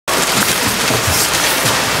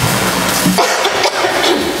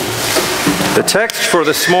The text for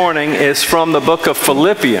this morning is from the book of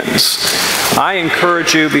Philippians. I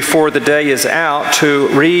encourage you before the day is out to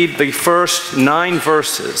read the first 9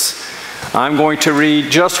 verses. I'm going to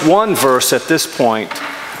read just one verse at this point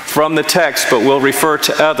from the text, but we'll refer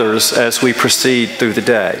to others as we proceed through the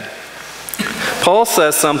day. Paul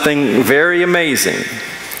says something very amazing.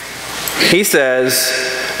 He says,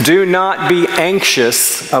 "Do not be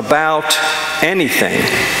anxious about anything,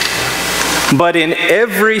 but in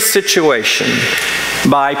every situation,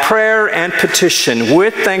 by prayer and petition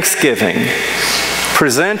with thanksgiving,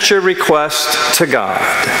 present your request to God.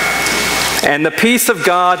 And the peace of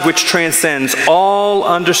God, which transcends all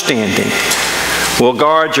understanding, will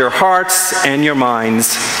guard your hearts and your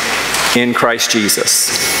minds in Christ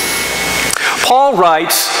Jesus." Paul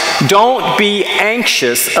writes, don't be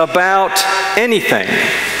anxious about anything.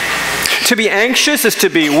 To be anxious is to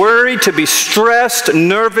be worried, to be stressed,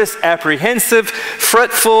 nervous, apprehensive,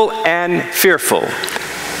 fretful, and fearful.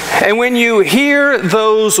 And when you hear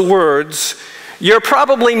those words, you're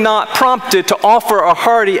probably not prompted to offer a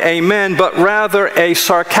hearty amen, but rather a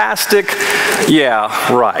sarcastic,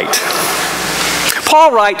 yeah, right.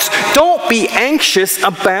 Paul writes, don't be anxious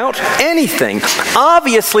about anything.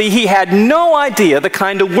 Obviously, he had no idea the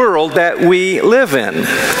kind of world that we live in.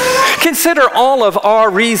 Consider all of our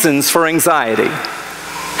reasons for anxiety.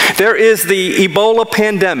 There is the Ebola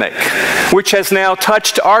pandemic, which has now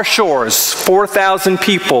touched our shores. 4,000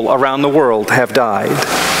 people around the world have died.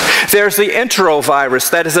 There's the enterovirus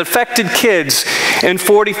that has affected kids in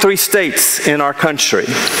 43 states in our country.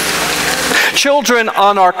 Children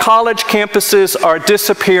on our college campuses are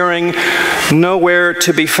disappearing, nowhere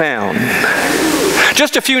to be found.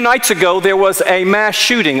 Just a few nights ago, there was a mass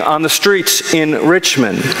shooting on the streets in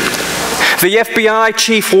Richmond. The FBI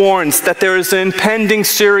chief warns that there is an impending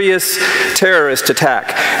serious terrorist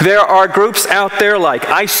attack. There are groups out there like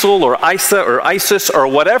ISIL or ISA or ISIS or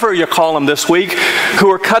whatever you call them this week who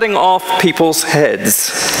are cutting off people's heads.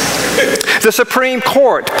 The Supreme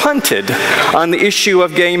Court punted on the issue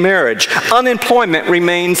of gay marriage. Unemployment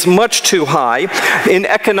remains much too high. In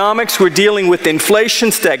economics, we're dealing with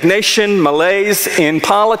inflation, stagnation, malaise. In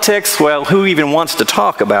politics, well, who even wants to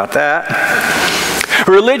talk about that?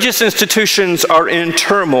 Religious institutions are in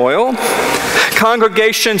turmoil.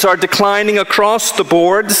 Congregations are declining across the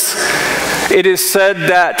boards. It is said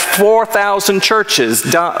that 4,000 churches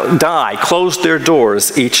close their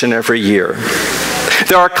doors each and every year.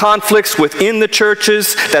 There are conflicts within the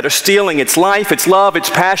churches that are stealing its life, its love, its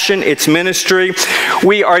passion, its ministry.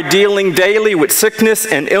 We are dealing daily with sickness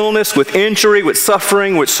and illness, with injury, with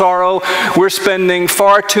suffering, with sorrow. We're spending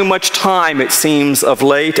far too much time, it seems, of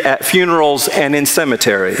late at funerals and in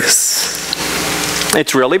cemeteries.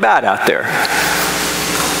 It's really bad out there.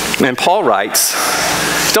 And Paul writes,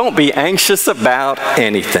 don't be anxious about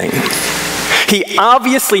anything. He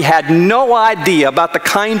obviously had no idea about the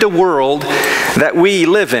kind of world that we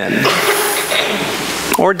live in.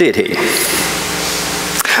 Or did he?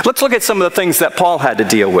 Let's look at some of the things that Paul had to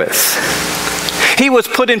deal with. He was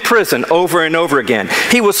put in prison over and over again.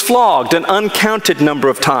 He was flogged an uncounted number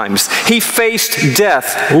of times. He faced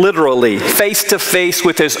death, literally, face to face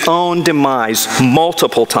with his own demise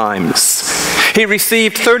multiple times. He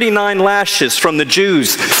received 39 lashes from the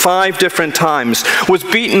Jews 5 different times, was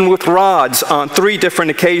beaten with rods on 3 different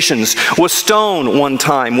occasions, was stoned 1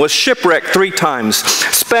 time, was shipwrecked 3 times,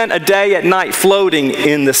 spent a day at night floating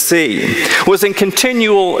in the sea, was in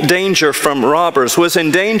continual danger from robbers, was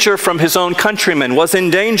in danger from his own countrymen, was in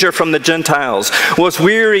danger from the Gentiles, was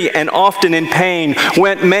weary and often in pain,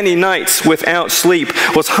 went many nights without sleep,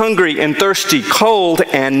 was hungry and thirsty, cold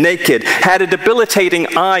and naked, had a debilitating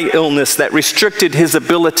eye illness that restricted his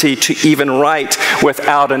ability to even write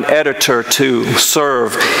without an editor to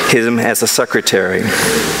serve him as a secretary.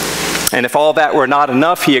 And if all that were not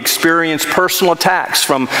enough, he experienced personal attacks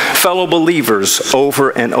from fellow believers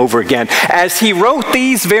over and over again. As he wrote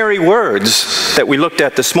these very words that we looked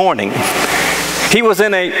at this morning, he was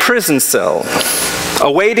in a prison cell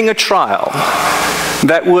awaiting a trial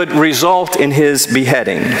that would result in his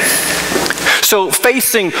beheading. So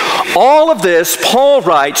facing all of this, Paul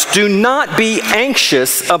writes, do not be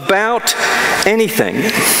anxious about anything.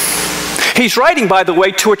 He's writing, by the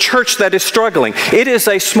way, to a church that is struggling. It is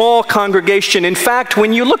a small congregation. In fact,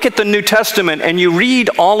 when you look at the New Testament and you read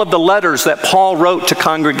all of the letters that Paul wrote to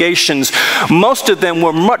congregations, most of them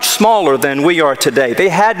were much smaller than we are today. They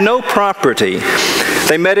had no property.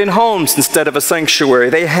 They met in homes instead of a sanctuary.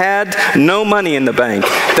 They had no money in the bank.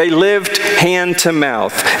 They lived hand to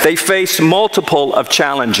mouth. They faced multiple of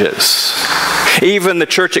challenges. Even the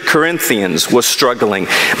church at Corinthians was struggling.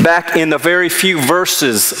 Back in the very few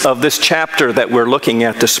verses of this chapter that we're looking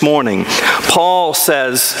at this morning, Paul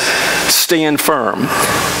says, stand firm.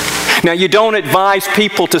 Now, you don't advise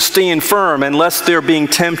people to stand firm unless they're being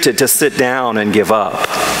tempted to sit down and give up.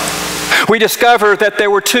 We discover that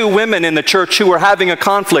there were two women in the church who were having a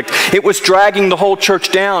conflict. It was dragging the whole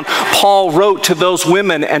church down. Paul wrote to those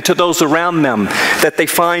women and to those around them that they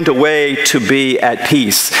find a way to be at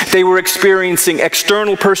peace. They were experiencing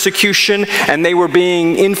external persecution and they were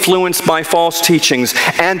being influenced by false teachings.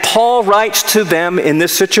 And Paul writes to them in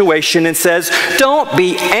this situation and says, don't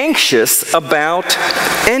be anxious about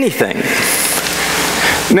anything.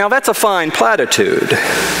 Now that's a fine platitude.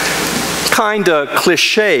 Kind of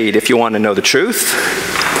cliched if you want to know the truth.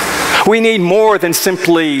 We need more than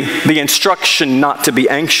simply the instruction not to be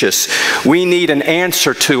anxious. We need an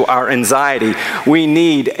answer to our anxiety. We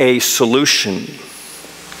need a solution.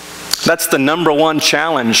 That's the number one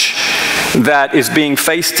challenge that is being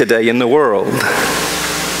faced today in the world.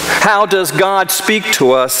 How does God speak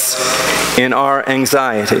to us in our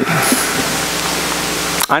anxiety?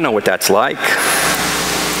 I know what that's like.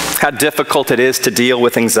 How difficult it is to deal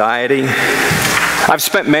with anxiety. I've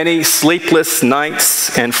spent many sleepless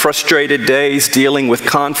nights and frustrated days dealing with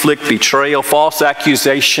conflict, betrayal, false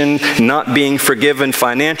accusation, not being forgiven,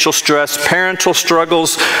 financial stress, parental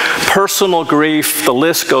struggles, personal grief. The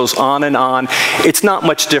list goes on and on. It's not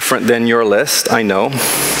much different than your list, I know.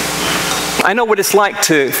 I know what it's like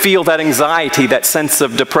to feel that anxiety, that sense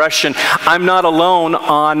of depression. I'm not alone.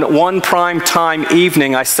 On one prime time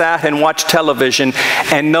evening, I sat and watched television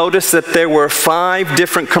and noticed that there were 5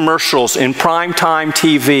 different commercials in prime time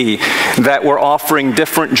TV that were offering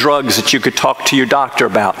different drugs that you could talk to your doctor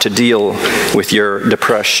about to deal with your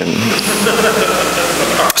depression.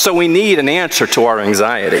 So we need an answer to our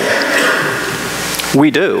anxiety. We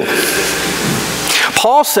do.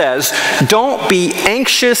 Paul says, don't be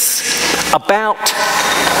anxious about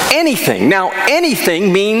anything. Now,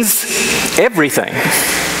 anything means everything.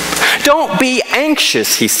 Don't be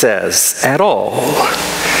anxious, he says, at all.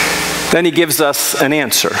 Then he gives us an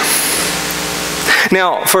answer.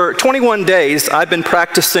 Now, for 21 days, I've been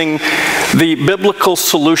practicing the biblical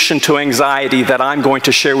solution to anxiety that I'm going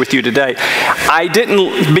to share with you today. I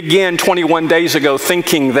didn't begin 21 days ago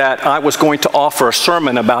thinking that I was going to offer a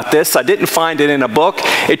sermon about this. I didn't find it in a book.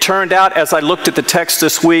 It turned out, as I looked at the text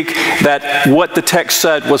this week, that what the text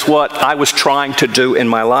said was what I was trying to do in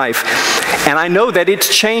my life. And I know that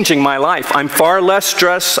it's changing my life. I'm far less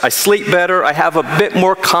stressed. I sleep better. I have a bit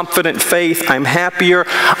more confident faith. I'm happier.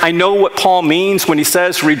 I know what Paul means when he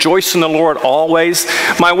says, rejoice in the Lord always.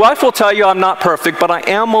 My wife will tell you I'm not perfect, but I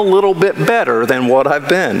am a little bit better than what I've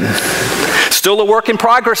been. Still a work in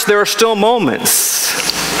progress. There are still moments.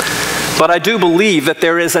 But I do believe that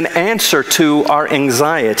there is an answer to our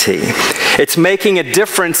anxiety. It's making a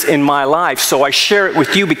difference in my life, so I share it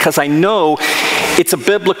with you because I know it's a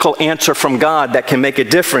biblical answer from God that can make a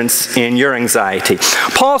difference in your anxiety.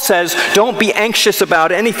 Paul says, don't be anxious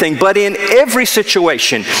about anything, but in every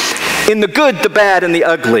situation, in the good, the bad, and the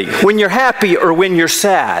ugly, when you're happy or when you're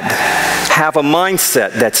sad, have a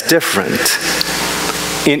mindset that's different.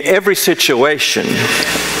 In every situation.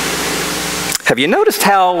 Have you noticed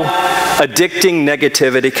how addicting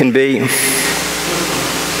negativity can be?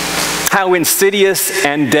 How insidious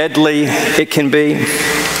and deadly it can be?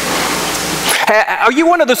 Are you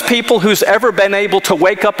one of those people who's ever been able to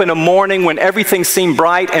wake up in a morning when everything seemed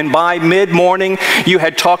bright and by mid-morning you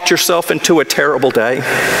had talked yourself into a terrible day?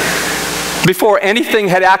 Before anything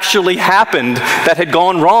had actually happened that had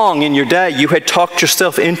gone wrong in your day, you had talked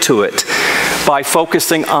yourself into it by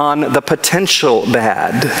focusing on the potential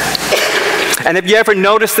bad. And have you ever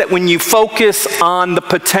noticed that when you focus on the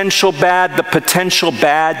potential bad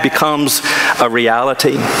becomes a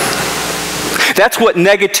reality? That's what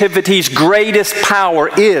negativity's greatest power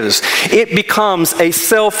is. It becomes a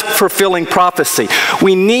self-fulfilling prophecy.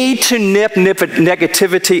 We need to nip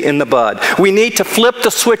negativity in the bud. We need to flip the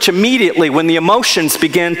switch immediately when the emotions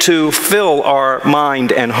begin to fill our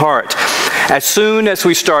mind and heart. As soon as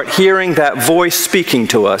we start hearing that voice speaking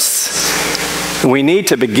to us, we need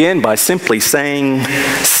to begin by simply saying,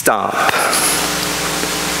 stop.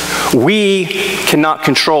 We cannot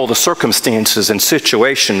control the circumstances and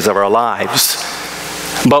situations of our lives,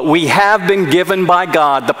 but we have been given by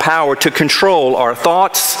God the power to control our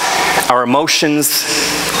thoughts, our emotions,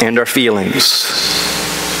 and our feelings.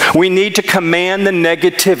 We need to command the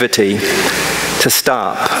negativity to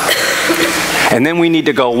stop. And then we need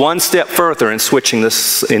to go one step further in making a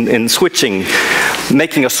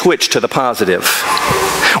switch to the positive.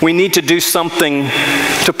 We need to do something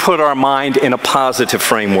to put our mind in a positive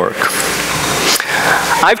framework.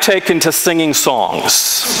 I've taken to singing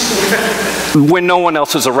songs when no one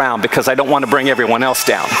else is around because I don't want to bring everyone else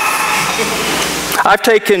down. I've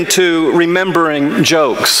taken to remembering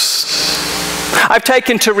jokes. I've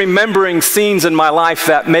taken to remembering scenes in my life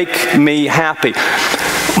that make me happy.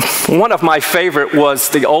 One of my favorite was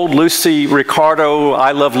the old Lucy Ricardo,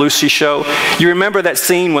 I Love Lucy show. You remember that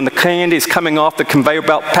scene when the candy is coming off the conveyor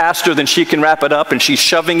belt faster than she can wrap it up and she's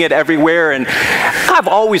shoving it everywhere? And I've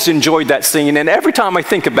always enjoyed that scene, and every time I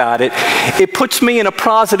think about it, it puts me in a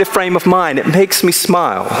positive frame of mind. It makes me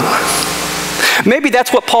smile. Maybe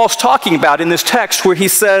that's what Paul's talking about in this text where he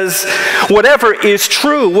says, whatever is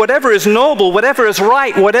true, whatever is noble, whatever is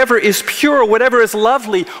right, whatever is pure, whatever is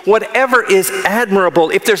lovely, whatever is admirable,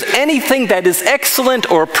 if there's anything that is excellent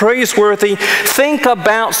or praiseworthy, think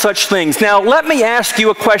about such things. Now, let me ask you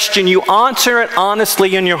a question. You answer it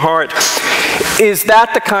honestly in your heart. Is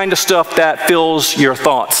that the kind of stuff that fills your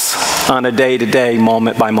thoughts on a day-to-day,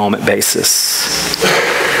 moment-by-moment basis?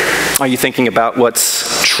 Are you thinking about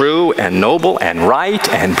what's true and noble and right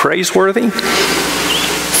and praiseworthy?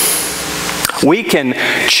 We can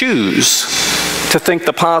choose to think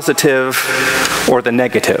the positive or the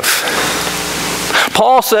negative.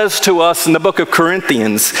 Paul says to us in the book of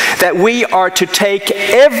Corinthians that we are to take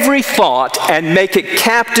every thought and make it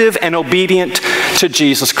captive and obedient to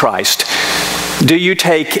Jesus Christ. Do you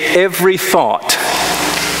take every thought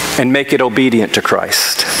and make it obedient to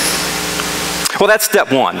Christ? Well, that's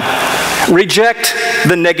step one. Reject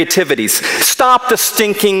the negativities. Stop the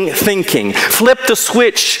stinking thinking. Flip the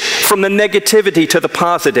switch from the negativity to the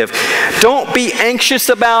positive. Don't be anxious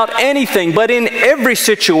about anything, but in every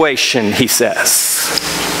situation, he says.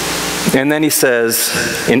 And then he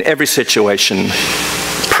says, in every situation,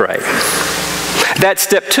 pray. That's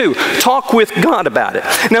step two. Talk with God about it.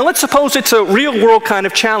 Now, let's suppose it's a real-world kind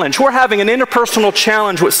of challenge. We're having an interpersonal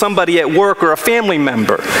challenge with somebody at work or a family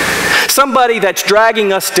member, somebody that's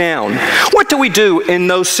dragging us down. What do we do in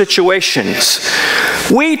those situations?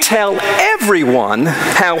 We tell everyone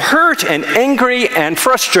how hurt and angry and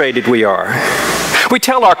frustrated we are. We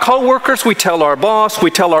tell our coworkers, we tell our boss,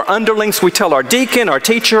 we tell our underlings, we tell our deacon, our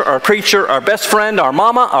teacher, our preacher, our best friend, our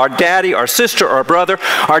mama, our daddy, our sister, our brother,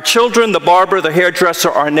 our children, the barber, the hairdresser,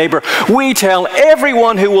 our neighbor. We tell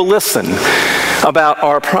everyone who will listen about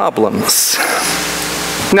our problems.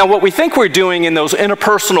 Now, what we think we're doing in those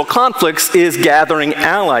interpersonal conflicts is gathering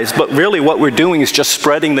allies, but really what we're doing is just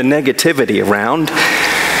spreading the negativity around.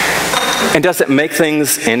 And does it make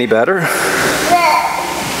things any better?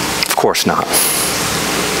 Of course not.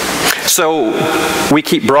 So we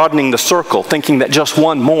keep broadening the circle, thinking that just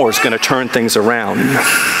one more is going to turn things around.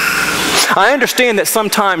 I understand that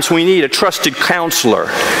sometimes we need a trusted counselor,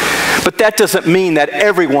 but that doesn't mean that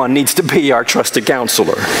everyone needs to be our trusted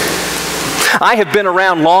counselor. I have been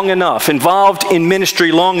around long enough, involved in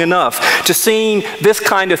ministry long enough, to see this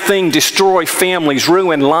kind of thing destroy families,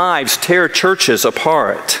 ruin lives, tear churches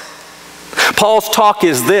apart. Paul's talk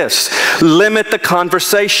is this: limit the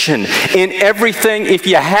conversation. In everything, if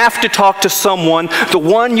you have to talk to someone, the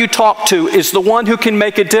one you talk to is the one who can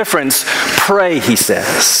make a difference. Pray, he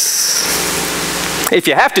says. If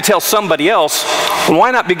you have to tell somebody else,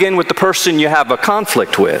 why not begin with the person you have a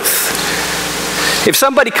conflict with? If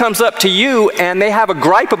somebody comes up to you and they have a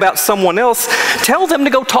gripe about someone else, tell them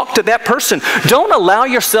to go talk to that person. Don't allow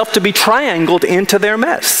yourself to be triangled into their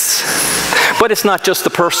mess. But it's not just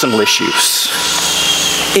the personal issues.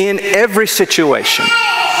 In every situation.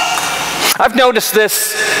 I've noticed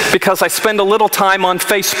this because I spend a little time on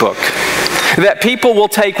Facebook, that people will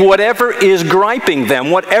take whatever is griping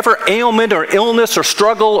them, whatever ailment or illness or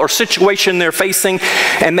struggle or situation they're facing,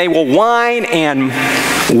 and they will whine and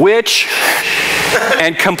witch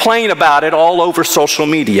and complain about it all over social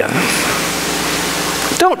media.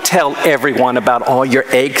 Don't tell everyone about all your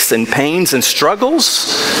aches and pains and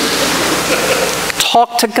struggles.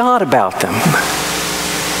 Talk to God about them.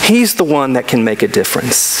 He's the one that can make a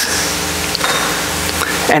difference.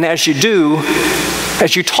 And as you do,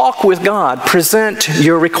 as you talk with God, present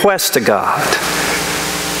your request to God.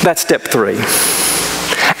 That's step three.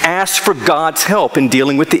 Ask for God's help in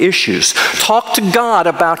dealing with the issues. Talk to God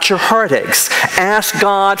about your heartaches. Ask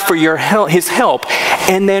God for your help, His help,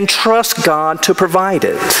 and then trust God to provide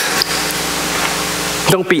it.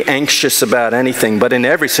 Don't be anxious about anything, but in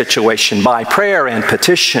every situation, by prayer and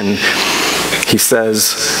petition, he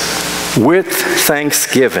says, with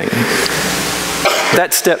thanksgiving.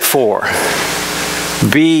 That's step four.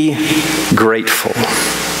 Be grateful.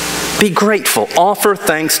 Be grateful. Offer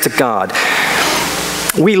thanks to God.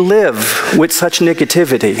 We live with such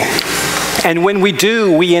negativity. And when we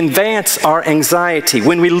do, we advance our anxiety.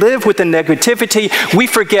 When we live with the negativity, we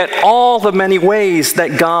forget all the many ways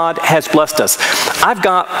that God has blessed us. I've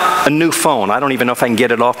got a new phone. I don't even know if I can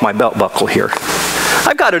get it off my belt buckle here.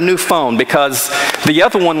 I've got a new phone because the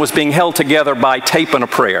other one was being held together by tape and a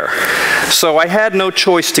prayer. So I had no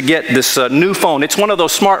choice to get this new phone. It's one of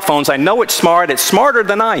those smartphones. I know it's smart. It's smarter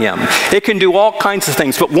than I am. It can do all kinds of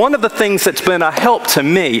things. But one of the things that's been a help to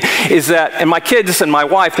me is that, and my kids and my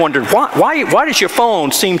wife wondered, why does your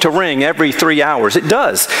phone seem to ring every 3 hours? It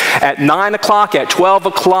does. At 9 o'clock, at 12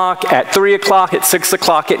 o'clock, at 3 o'clock, at 6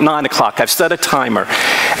 o'clock, at 9 o'clock. I've set a timer.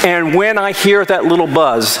 And when I hear that little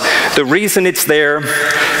buzz, the reason it's there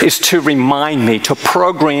is to remind me to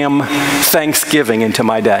program Thanksgiving into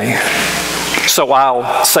my day. So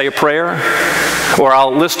I'll say a prayer, or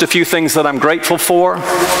I'll list a few things that I'm grateful for,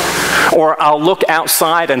 or I'll look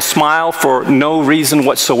outside and smile for no reason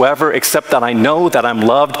whatsoever except that I know that I'm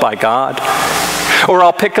loved by God. Or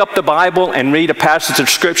I'll pick up the Bible and read a passage of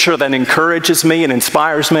Scripture that encourages me and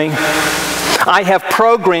inspires me. I have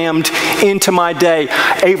programmed into my day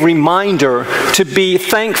a reminder to be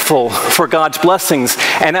thankful for God's blessings.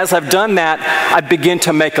 And as I've done that, I begin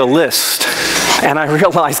to make a list. And I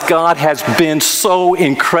realize God has been so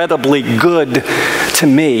incredibly good to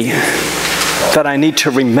me that I need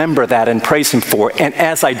to remember that and praise Him for. And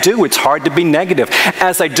as I do, it's hard to be negative.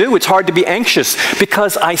 As I do, it's hard to be anxious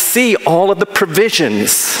because I see all of the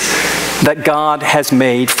provisions that God has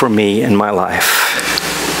made for me in my life.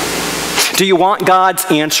 Do you want God's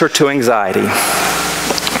answer to anxiety?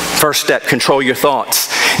 First step, control your thoughts.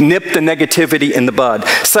 Nip the negativity in the bud.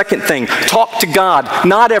 Second thing, talk to God,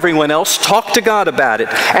 not everyone else. Talk to God about it.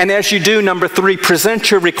 And as you do, number 3, present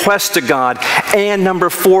your request to God. And number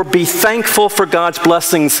 4, be thankful for God's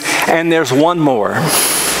blessings. And there's one more.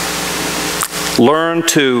 Learn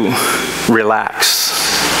to relax,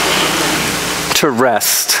 to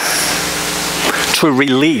rest, to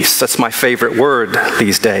release. That's my favorite word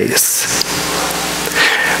these days.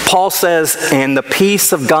 Paul says, and the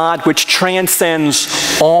peace of God which transcends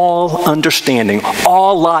all understanding,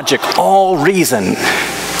 all logic, all reason,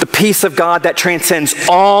 the peace of God that transcends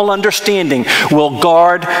all understanding will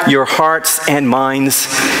guard your hearts and minds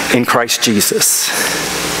in Christ Jesus.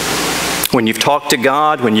 When you've talked to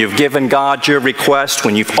God, when you've given God your request,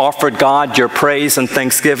 when you've offered God your praise and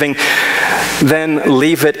thanksgiving, then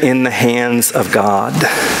leave it in the hands of God.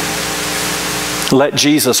 Let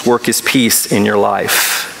Jesus work His peace in your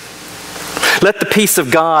life. Let the peace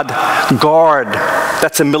of God guard.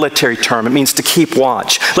 That's a military term. It means to keep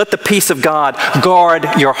watch. Let the peace of God guard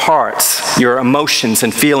your hearts, your emotions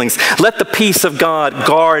and feelings. Let the peace of God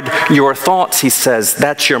guard your thoughts, he says.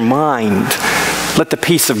 That's your mind. Let the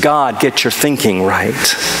peace of God get your thinking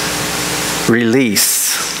right.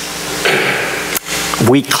 Release.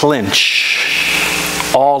 We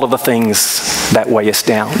clinch all of the things that weigh us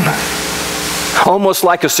down. Almost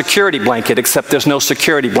like a security blanket, except there's no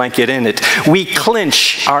security blanket in it. We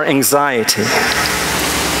clinch our anxiety.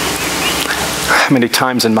 How many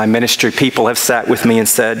times in my ministry people have sat with me and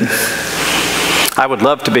said, I would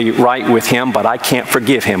love to be right with him, but I can't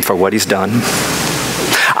forgive him for what he's done.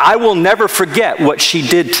 I will never forget what she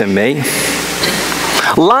did to me.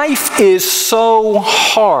 Life is so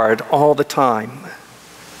hard all the time.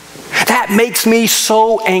 That makes me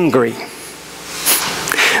so angry.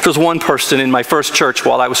 There was one person in my first church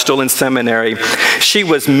while I was still in seminary. She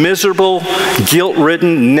was miserable,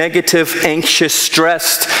 guilt-ridden, negative, anxious,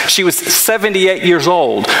 stressed. She was 78 years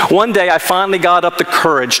old. One day I finally got up the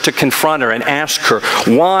courage to confront her and ask her,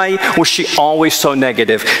 why was she always so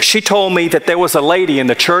negative? She told me that there was a lady in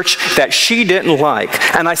the church that she didn't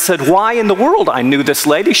like. And I said, why in the world? I knew this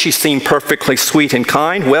lady. She seemed perfectly sweet and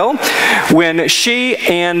kind. Well, when she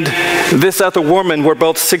and this other woman were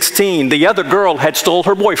both 16, the other girl had stole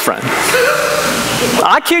her boyfriend.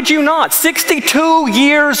 I kid you not, 62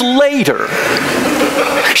 years later,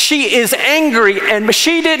 she is angry, and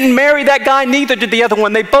she didn't marry that guy, neither did the other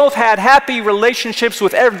one. They both had happy relationships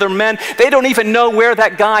with other men. They don't even know where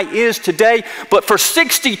that guy is today, but for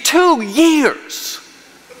 62 years,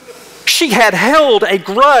 she had held a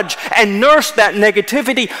grudge and nursed that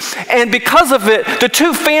negativity. And because of it, the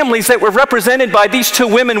two families that were represented by these two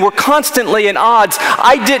women were constantly at odds.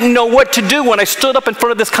 I didn't know what to do when I stood up in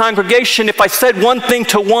front of this congregation. If I said one thing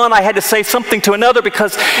to one, I had to say something to another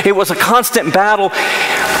because it was a constant battle.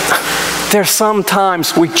 There's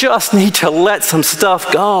sometimes we just need to let some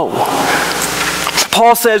stuff go.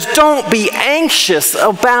 Paul says, don't be anxious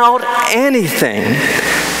about anything,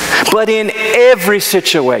 but in every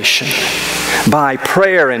situation, by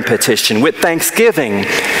prayer and petition, with thanksgiving,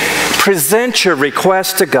 present your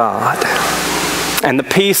request to God. And the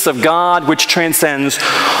peace of God, which transcends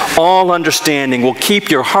all understanding, will keep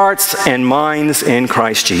your hearts and minds in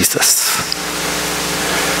Christ Jesus.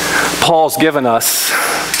 Paul's given us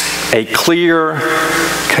a clear,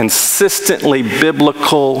 consistently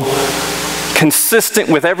biblical, consistent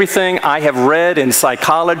with everything I have read in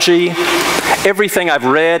psychology, everything I've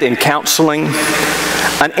read in counseling,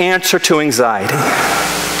 an answer to anxiety.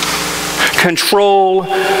 Control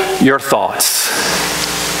your thoughts.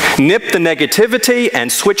 Nip the negativity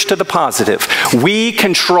and switch to the positive. We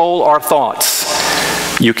control our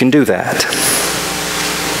thoughts. You can do that.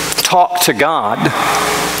 Talk to God,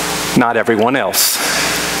 not everyone else.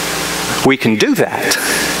 We can do that.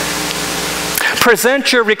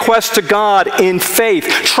 Present your request to God in faith.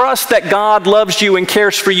 Trust that God loves you and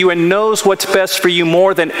cares for you and knows what's best for you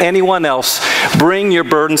more than anyone else. Bring your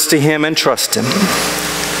burdens to Him and trust Him.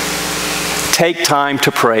 Take time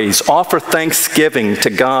to praise. Offer thanksgiving to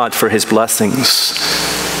God for His blessings.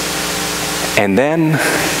 And then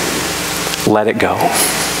let it go.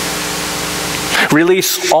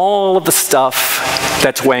 Release all of the stuff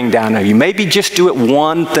that's weighing down on you. Maybe just do it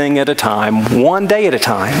one thing at a time, one day at a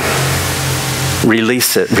time.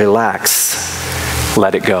 Release it, relax,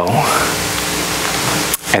 let it go.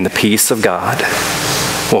 And the peace of God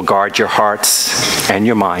will guard your hearts and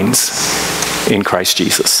your minds in Christ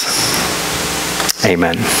Jesus.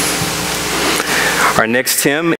 Amen. Our next hymn